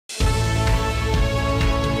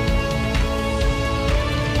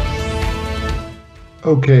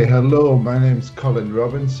Okay, hello, my name is Colin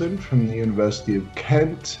Robinson from the University of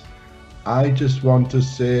Kent. I just want to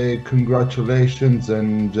say congratulations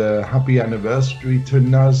and happy anniversary to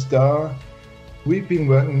NASDA. We've been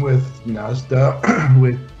working with NASDA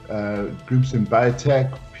with groups in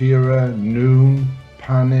biotech, Pira, Noon,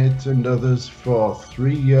 Panit and others for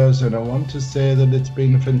 3 years, and I want to say that it's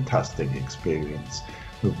been a fantastic experience.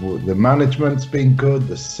 The management's been good,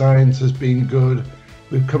 the science has been good.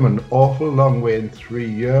 We've come an awful long way in 3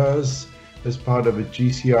 years as part of a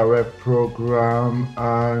GCRF program,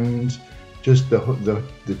 and just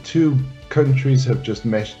the two countries have just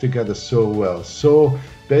meshed together so well. So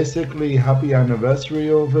basically, happy anniversary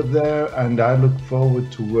over there, and I look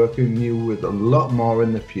forward to working you with a lot more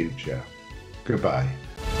in the future. Goodbye.